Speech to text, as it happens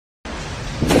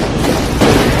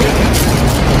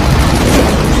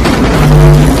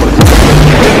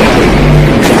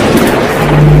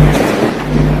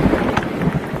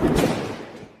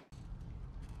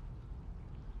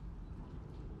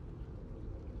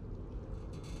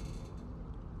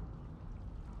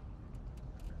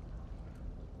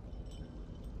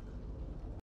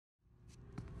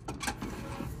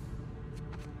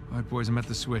boys. I'm at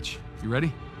the switch. You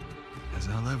ready? As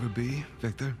I'll ever be,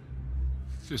 Victor.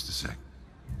 Just a sec.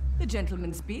 The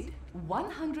gentleman's speed,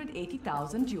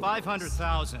 180,000 euros.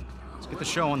 500,000. Let's get the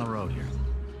show on the road here.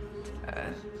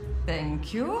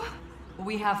 Thank you.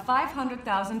 We have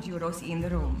 500,000 euros in the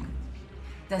room.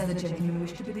 Does the gentleman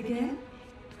wish to bid again?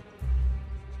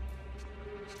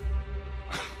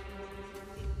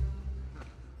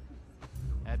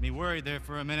 Had me worried there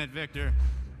for a minute, Victor.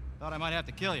 Thought I might have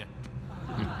to kill you.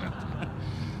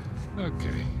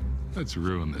 Okay, let's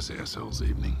ruin this asshole's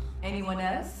evening. Anyone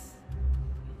else?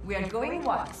 We are going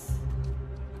once.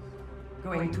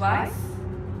 Going twice?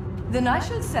 Then I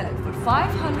shall sell it for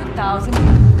 500,000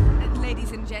 euros.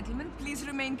 Ladies and gentlemen, please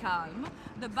remain calm.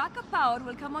 The backup power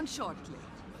will come on shortly.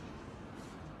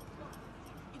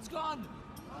 It's gone!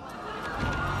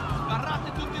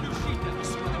 Sbarrate tutte le uscite,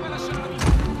 nessuno deve lasciare la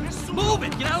vita. Nessuno! Move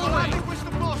it! Get out of the way! Questo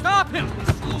posto! Stop him!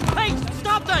 Hey!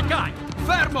 Stop that guy!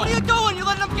 Fermo! What are you doing? You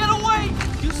letting him get away?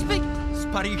 You speak...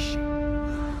 Sparisci.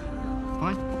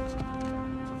 Fine.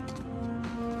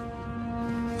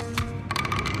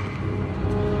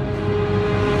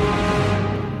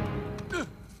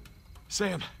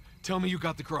 Sam, tell me you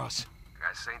got the cross.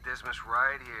 Got St. Dismas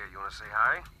right here. You wanna say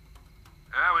hi?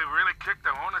 Yeah, we've really kicked the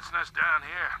hornet's nest down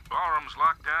here. Ballroom's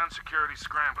locked down, security's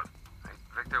scrambling. Hey,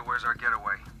 Victor, where's our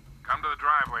getaway? Come to the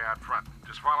driveway out front.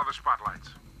 Just follow the spotlights.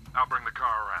 I'll bring the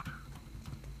car around.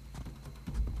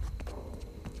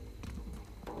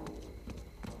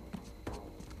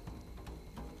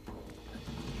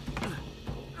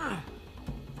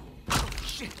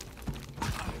 Shit!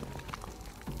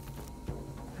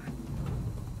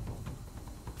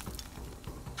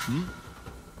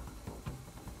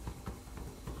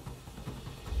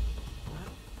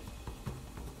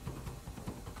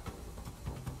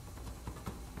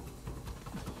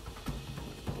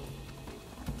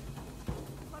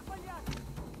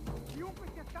 Chiunque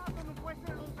sia stato non può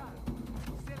essere lontano.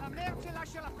 Se la merce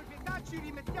lascia la proprietà, ci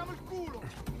rimettiamo il culo.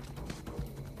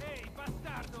 Ehi,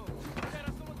 bastardo!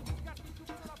 C'era solo di buscarti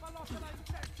subito la pallottola in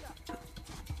testa.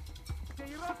 Se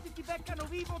i rossi ti beccano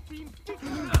vivo, ti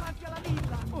impiccano davanti alla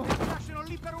villa e ti lasciano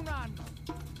lì per un anno.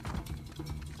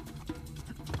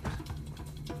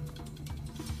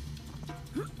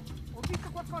 Ho visto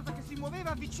qualcosa che si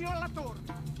muoveva vicino alla torre.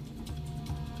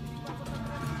 Vedi quanto potrebbe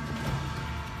essere?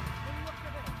 Devi occhi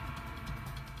aperti.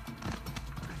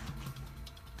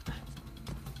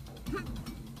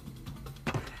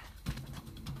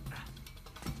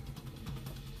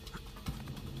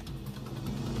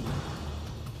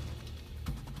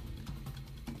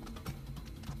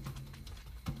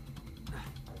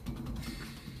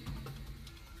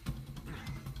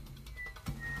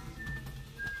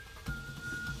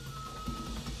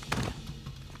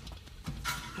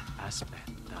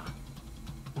 Aspetta.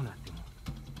 Un attimo.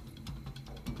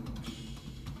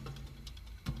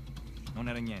 Non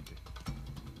era niente.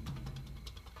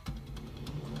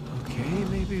 Okay,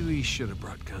 maybe we should have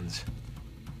brought guns.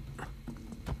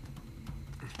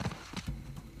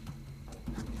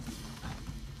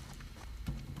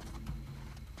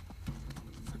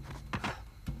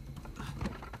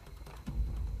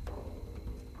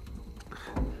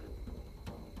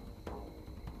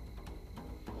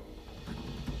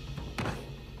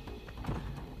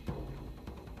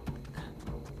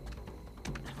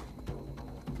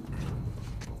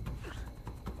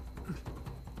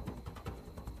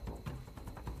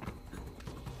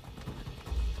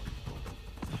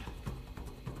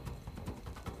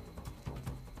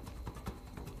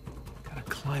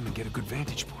 Climb and get a good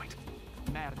vantage point.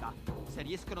 Merda, se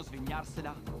riescono a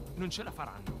svignarsela, non ce la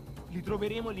faranno. Li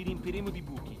troveremo e li riempiremo di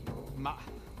buchi. Ma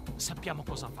sappiamo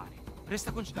cosa fare.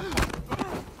 Resta concentrato.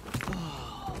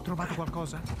 Ho trovato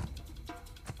qualcosa?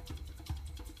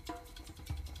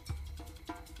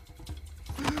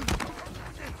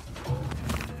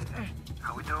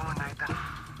 How we doing, Nathan?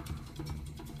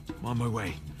 I'm on my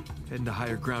way. Heading to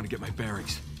higher ground to get my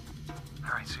bearings.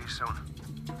 All right, see you soon.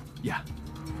 Yeah.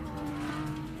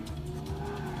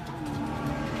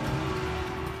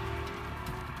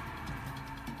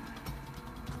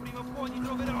 Prima o poi li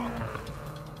troverò.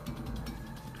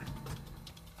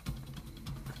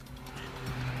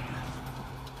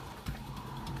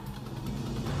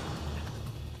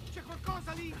 C'è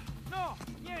qualcosa lì? No,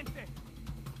 niente.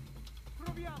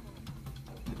 Proviamolo.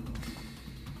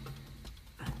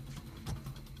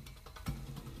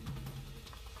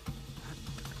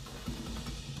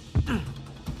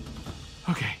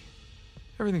 Okay.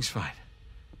 Everything's fine.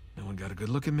 No one got a good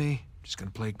look at me. Just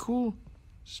gonna play cool.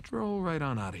 Stroll right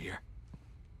on out of here.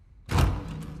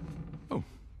 Oh.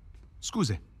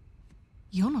 Scuse.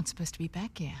 You're not supposed to be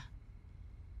back here.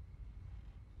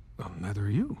 Well, neither are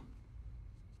you.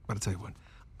 But I'll tell you what,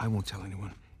 I won't tell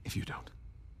anyone if you don't.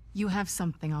 You have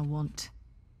something I want,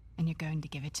 and you're going to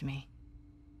give it to me.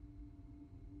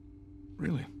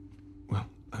 Really? Well,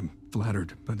 I'm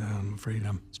flattered, but I'm afraid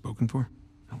I'm spoken for.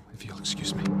 Oh, if you'll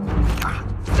excuse me.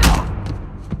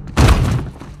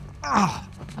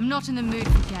 I'm not in the mood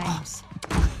for games.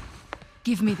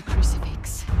 Give me the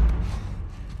crucifix.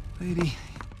 Lady,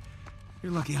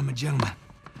 you're lucky I'm a gentleman.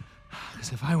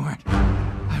 Because if I weren't,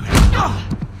 I would...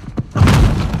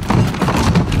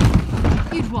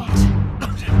 You'd what?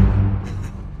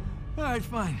 All right,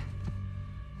 fine.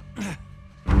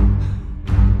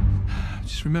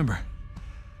 Just remember,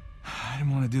 I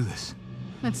didn't want to do this.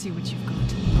 Let's see what you've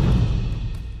got.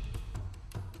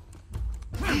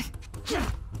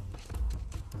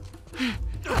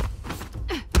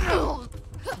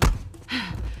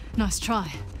 Nice try.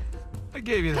 I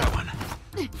gave you that one.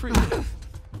 Free.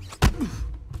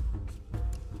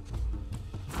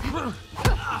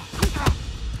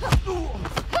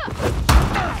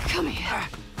 Come here.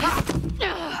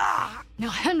 Now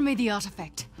hand me the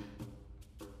artifact.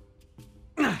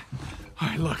 All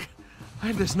right, look. I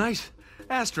have this nice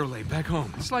astrolabe back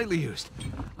home, slightly used.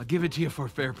 I'll give it to you for a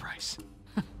fair price.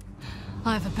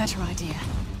 I have a better idea.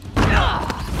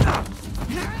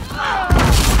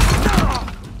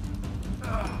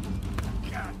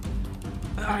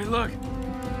 All right, look.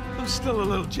 I'm still a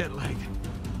little jet-lagged.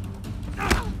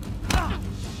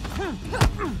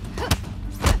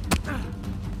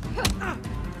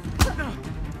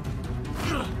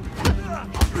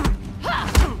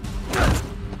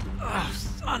 Oh,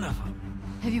 son of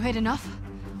a... Have you had enough?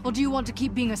 Or do you want to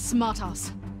keep being a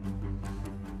smartass?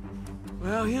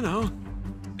 Well, you know,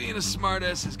 being a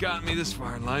smartass has gotten me this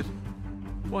far in life.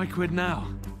 Why quit now?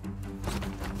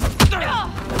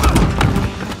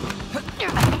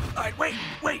 All right,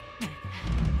 wait!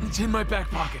 It's in my back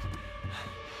pocket.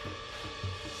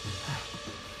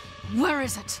 Where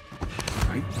is it?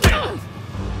 Right there.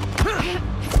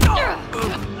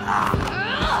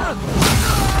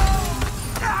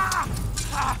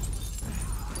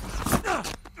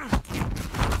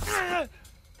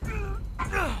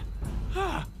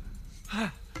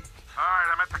 Alright,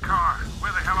 I'm at the car.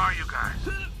 Where the hell are you guys?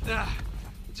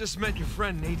 Just met your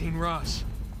friend, Nadine Ross.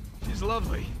 She's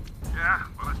lovely. Yeah?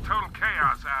 Well, it's total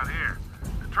chaos out here.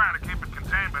 They're trying to keep it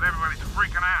contained, but everybody's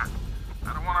freaking out.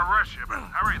 I don't want to rush you, but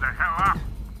hurry the hell up.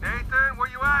 Nathan, where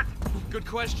you at? Good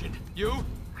question. You?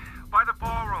 By the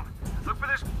ballroom. Look for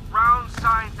this round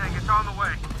sign thing. It's on the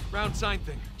way. Round sign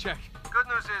thing. Check. Good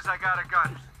news is I got a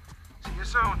gun. See you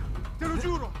soon. Te lo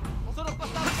giuro! Sono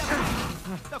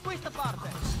passati da questa parte.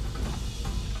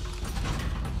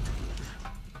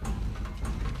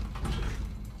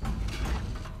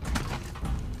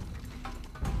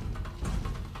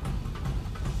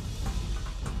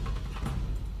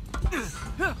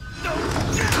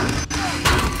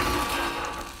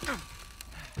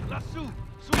 Lassù,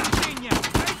 sulla segna!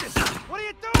 What are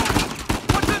you doing?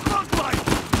 What's it look like?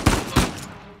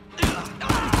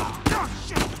 Oh,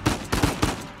 shit!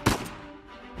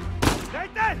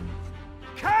 Nathan!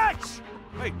 Catch!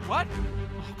 Wait, what?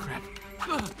 Oh, crap.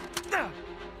 Hey,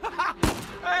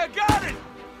 I got it!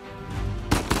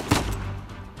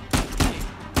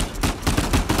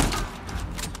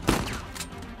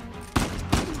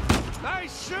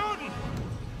 Nice shooting!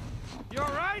 You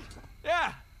alright?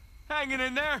 Yeah, hanging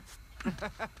in there.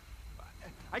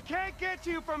 I can't get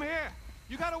to you from here.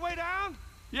 You got a way down?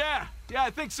 Yeah, I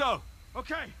think so.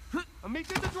 Okay. I'll meet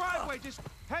you in the driveway. Just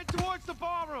head towards the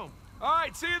ballroom. All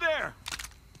right, see you there.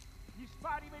 Gli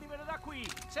spari venivano da qui.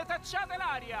 Si è tacciata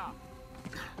l'aria.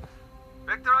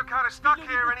 Victor, I'm kind of stuck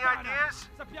here. Any ideas?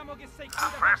 Sappiamo che sei qui The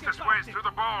da qualche fastest way's parte. through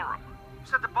the ballroom. You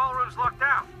said the ballroom's locked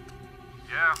down.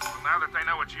 Yeah, well, now that they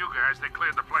know it's you guys, they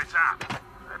cleared the place out.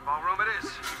 That ballroom it is.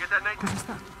 You get that, Nathan?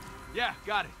 Yeah,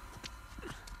 got it.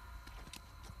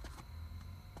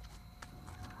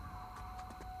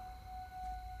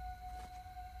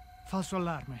 Falso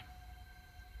allarme.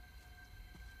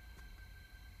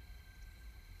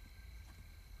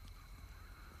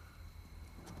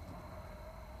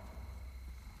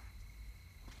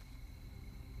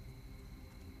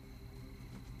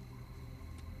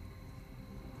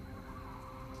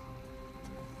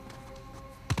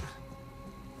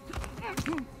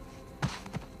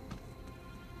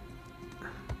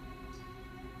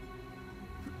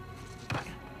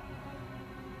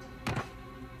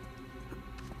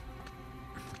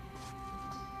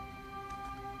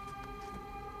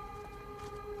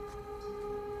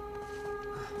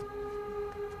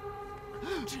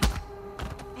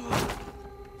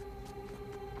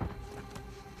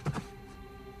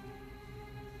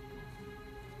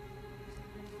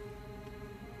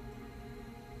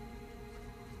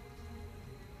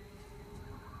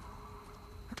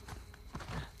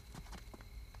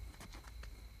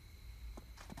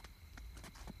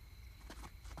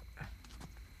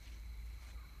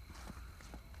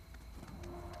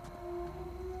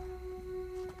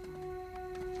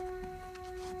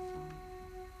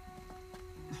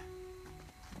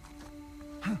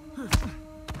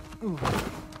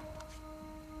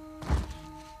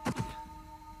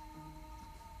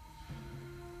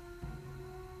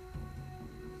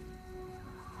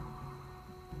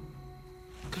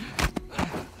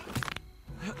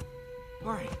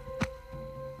 All right.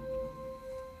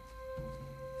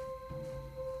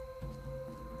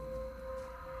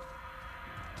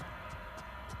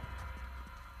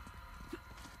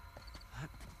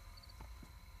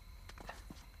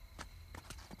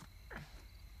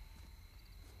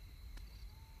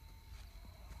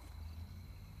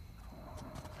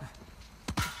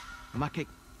 Ma che...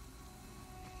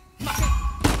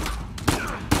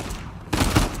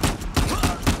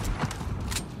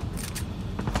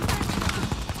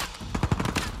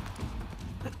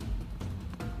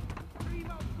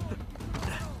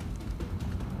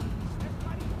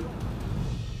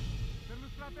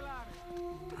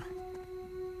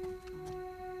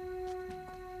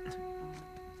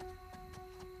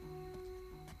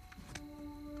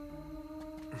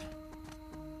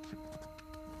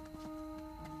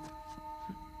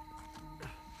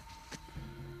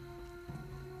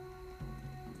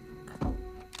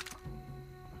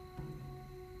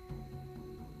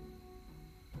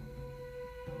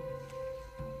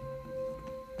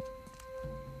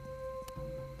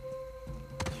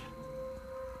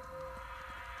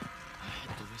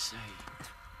 Dove sei?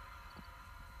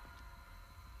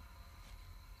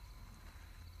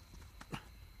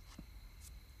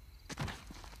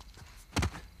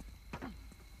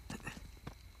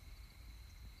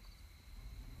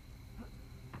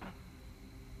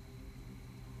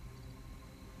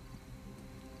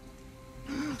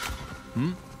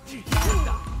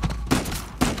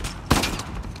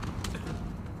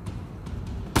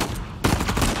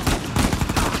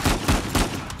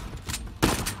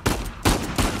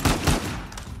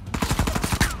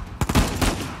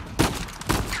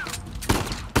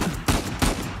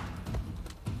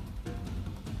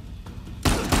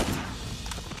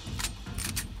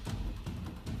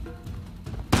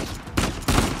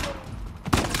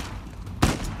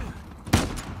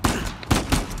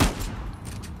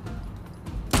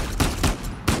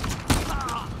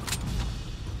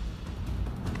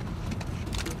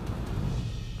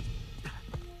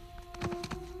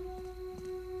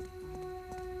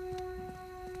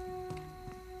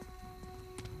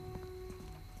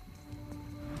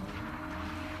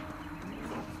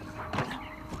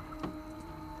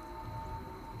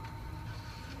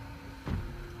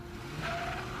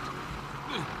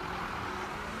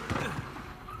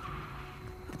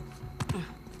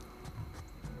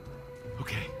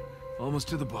 Almost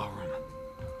to the ballroom.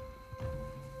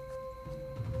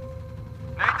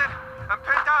 Nathan, I'm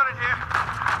pinned down in here.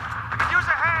 I could use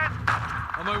a hand.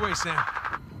 On my way, Sam.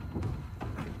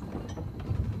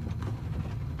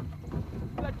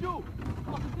 Laggiù!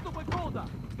 Ho sentito qualcosa!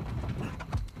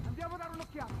 Andiamo a dare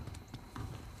un'occhiata!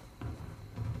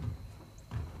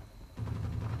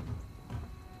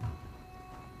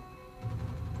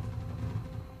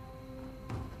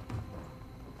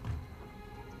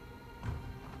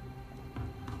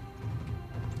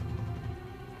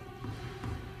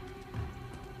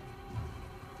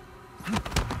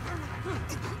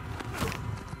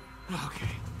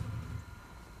 Okay.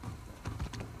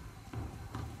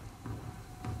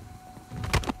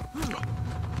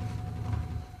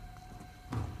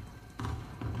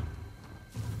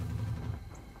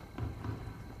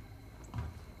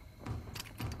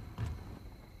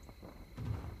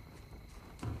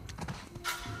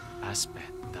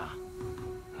 Aspetta.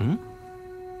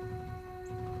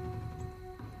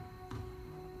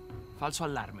 Falso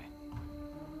allarme.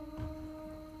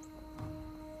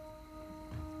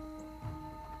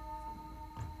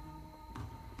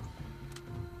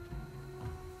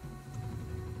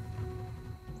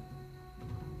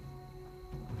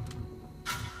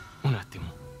 Un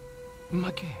attimo.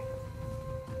 Ma che?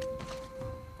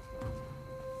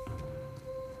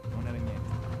 Non era niente.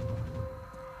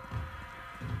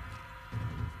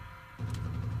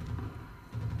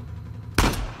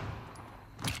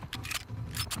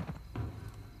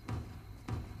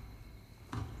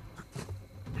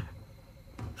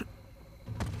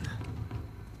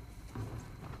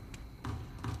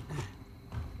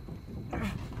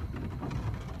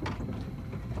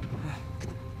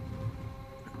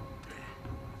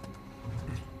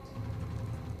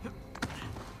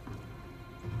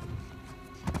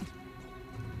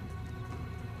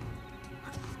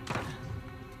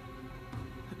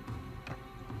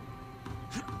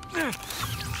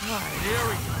 All right, here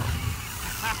we go.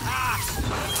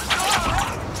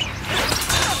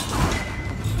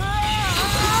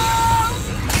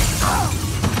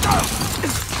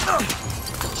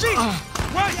 Jeez!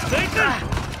 Right, Nathan!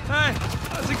 Hey,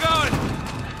 how's it going?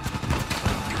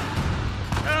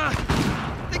 I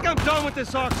think I'm done with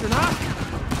this auction, huh?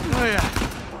 Oh yeah,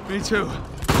 me too.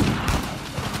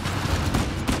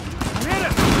 Hit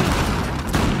it!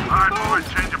 All right, boys.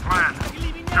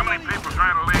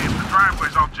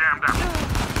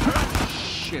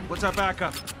 Where's our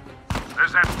backup?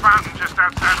 There's that fountain just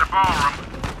outside the ballroom.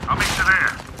 I'll meet you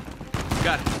there.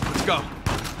 Got it. Let's go.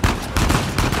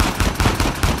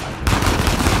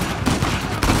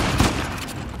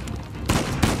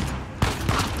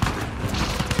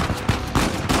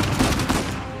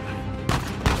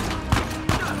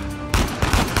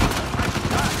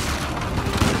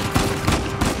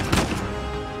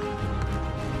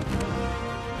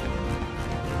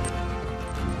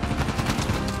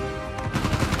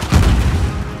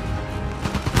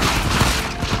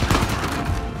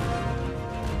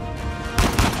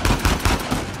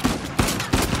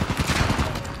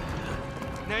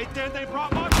 Nathan, they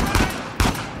brought more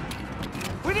trains!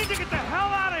 We need to get the hell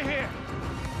out of here!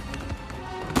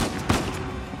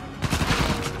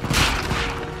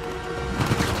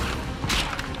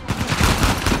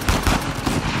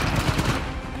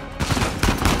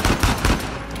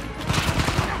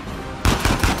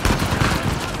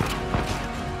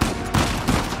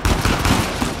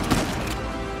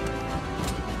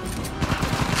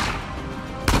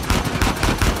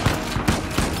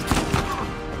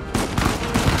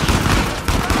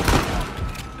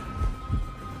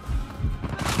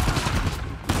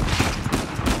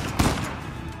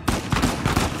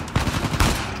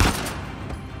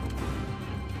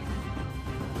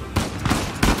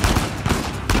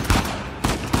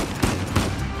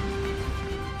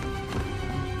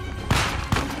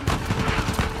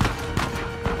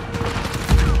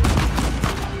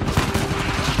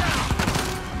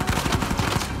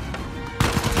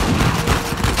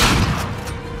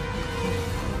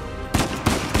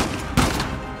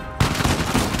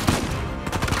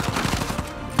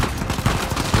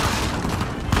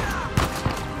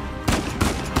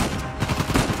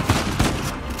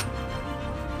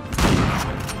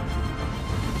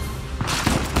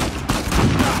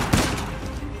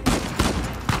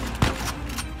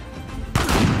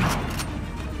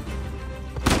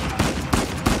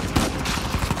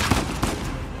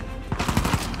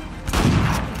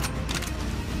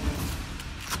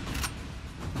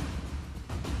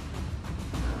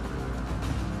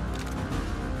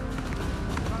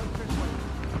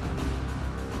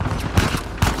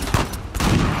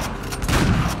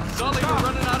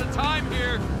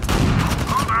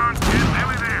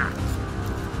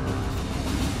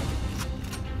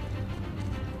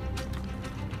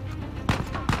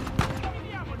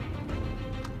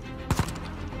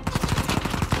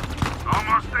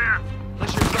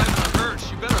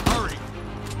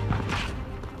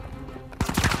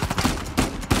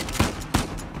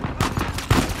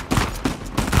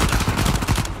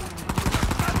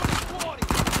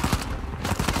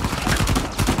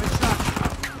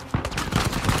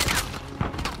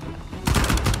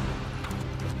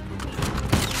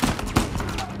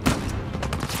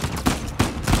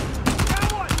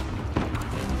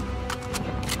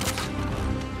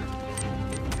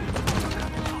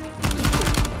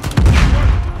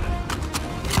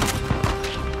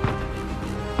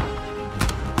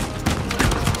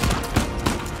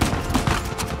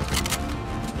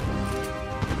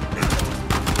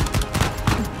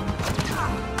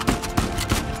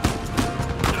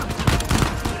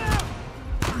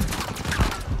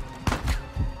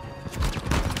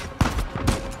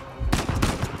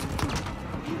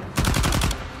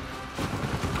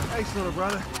 Thanks, little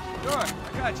brother. Sure,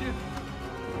 I got you.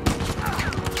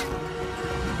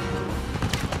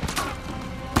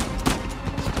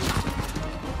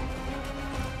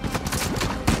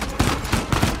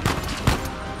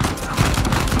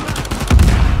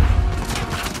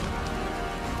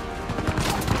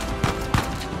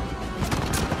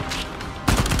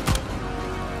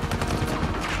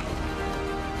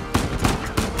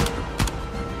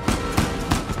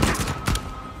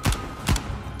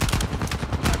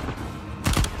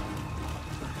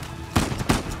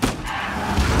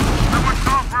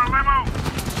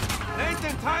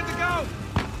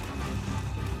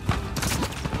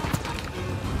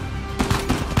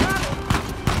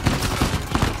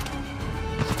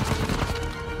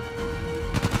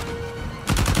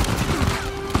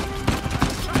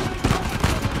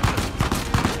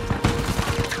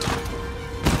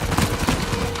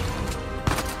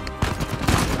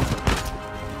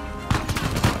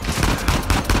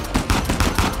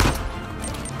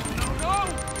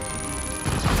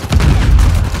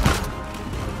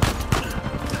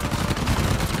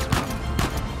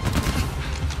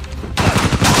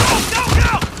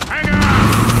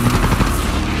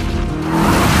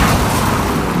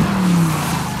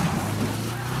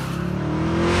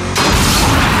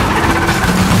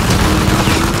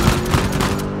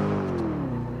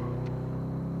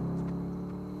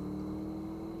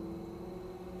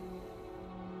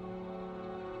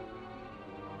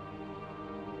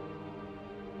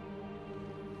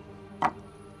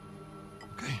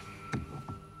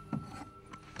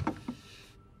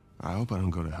 I hope I don't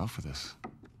go to hell for this.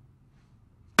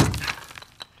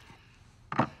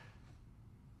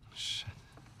 Shit.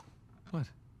 What?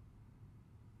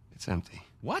 It's empty.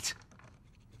 What?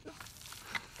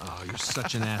 Oh, you're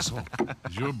such an asshole.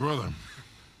 He's your brother.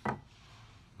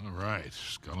 All right,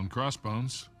 skull and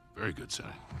crossbones. Very good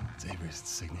sign. It's Avery's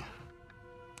insignia.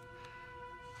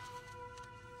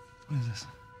 What is this?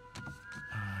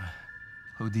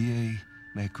 Hodie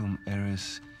mecum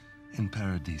eris in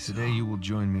paradiso. Today you will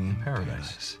join me in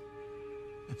paradise.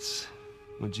 It's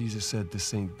what Jesus said to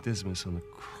Saint Dismas on the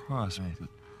cross. Right. But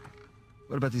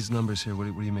what about these numbers here? What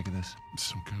do you make of this?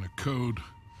 Some kind of code.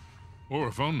 Or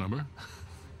a phone number.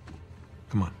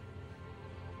 Come on.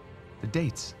 The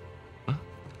dates. Huh?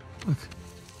 Look.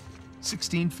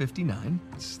 1659.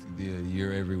 It's the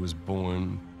year Avery was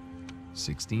born.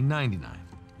 1699.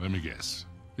 Let me guess.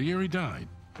 The year he died.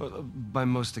 Well, by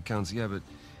most accounts, yeah, but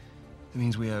it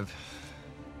means we have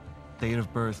date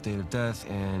of birth, date of death,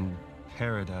 and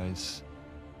paradise.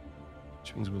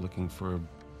 Which means we're looking for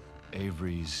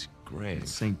Avery's grave.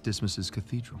 St. Dismas's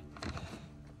cathedral.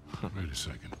 Wait a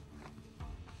second.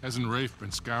 Hasn't Rafe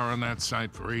been scouring that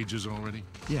site for ages already?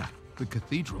 Yeah, the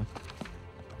cathedral.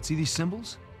 See these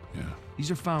symbols? Yeah.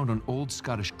 These are found on old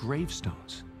Scottish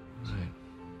gravestones.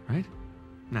 Right?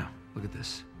 Now, look at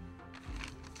this.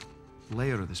 The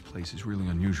layout of this place is really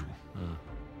unusual.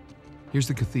 Here's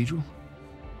the cathedral,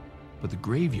 but the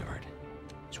graveyard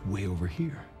is way over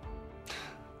here.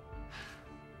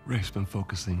 Rafe's been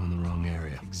focusing on the wrong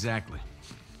area. Exactly.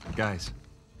 Guys,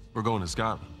 we're going to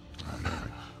Scotland. All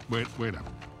right. Wait up.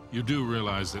 You do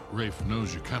realize that Rafe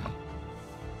knows you're coming.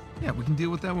 Yeah, we can deal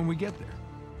with that when we get there.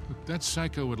 Look, that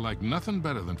psycho would like nothing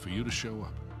better than for you to show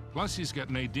up. Plus, he's got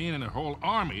Nadine and a whole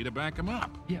army to back him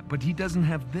up. Yeah, but he doesn't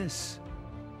have this.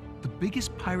 The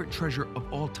biggest pirate treasure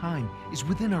of all time is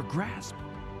within our grasp.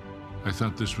 I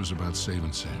thought this was about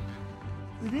saving Sam.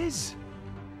 It is.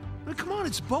 But come on,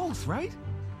 it's both, right?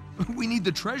 We need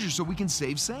the treasure so we can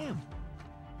save Sam.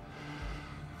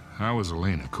 How is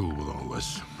Elena cool with all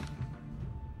this?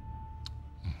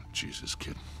 Jesus,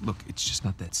 kid. Look, it's just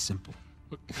not that simple.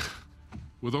 Look,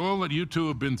 with all that you two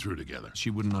have been through together,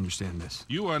 She wouldn't understand this.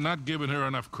 you are not giving her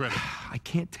enough credit. I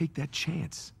can't take that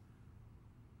chance.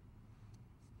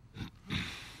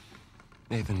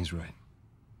 Nathan, he's right.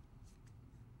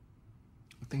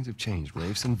 Things have changed.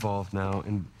 Rafe's involved now,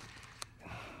 and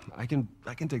I can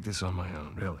take this on my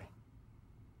own, really.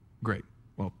 Great.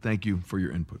 Well, thank you for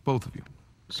your input, both of you.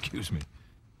 Excuse me.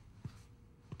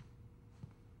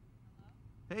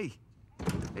 Hey.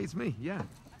 Hey, it's me, yeah.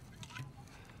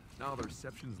 No, the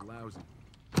reception's lousy.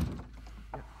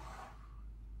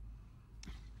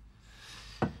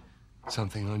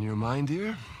 Something on your mind,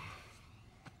 dear?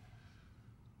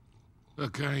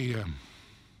 Look, I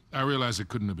realize it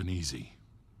couldn't have been easy.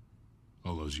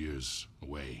 All those years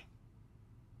away.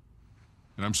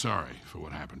 And I'm sorry for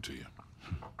what happened to you.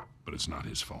 But it's not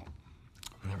his fault.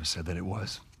 I never said that it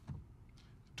was.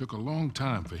 It took a long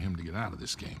time for him to get out of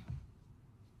this game.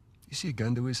 You see a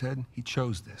gun to his head? He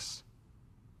chose this.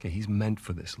 Okay, he's meant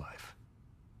for this life.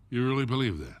 You really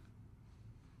believe that?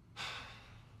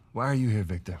 Why are you here,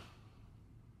 Victor?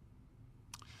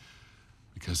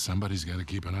 Because somebody's got to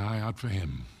keep an eye out for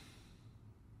him.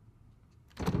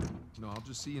 No, I'll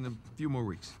just see you in a few more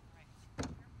weeks.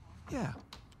 Yeah,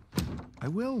 I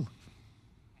will.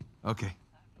 Okay.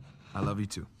 I love you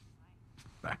too.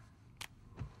 Bye.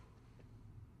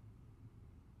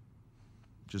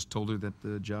 Just told her that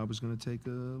the job was going to take a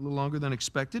little longer than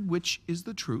expected, which is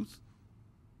the truth.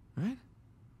 Right?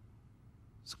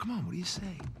 So come on, what do you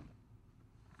say?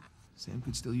 Sam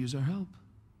could still use our help.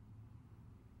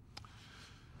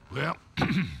 Well,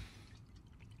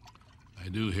 I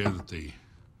do hear that the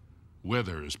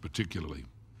weather is particularly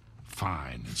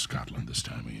fine in Scotland this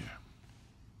time of year.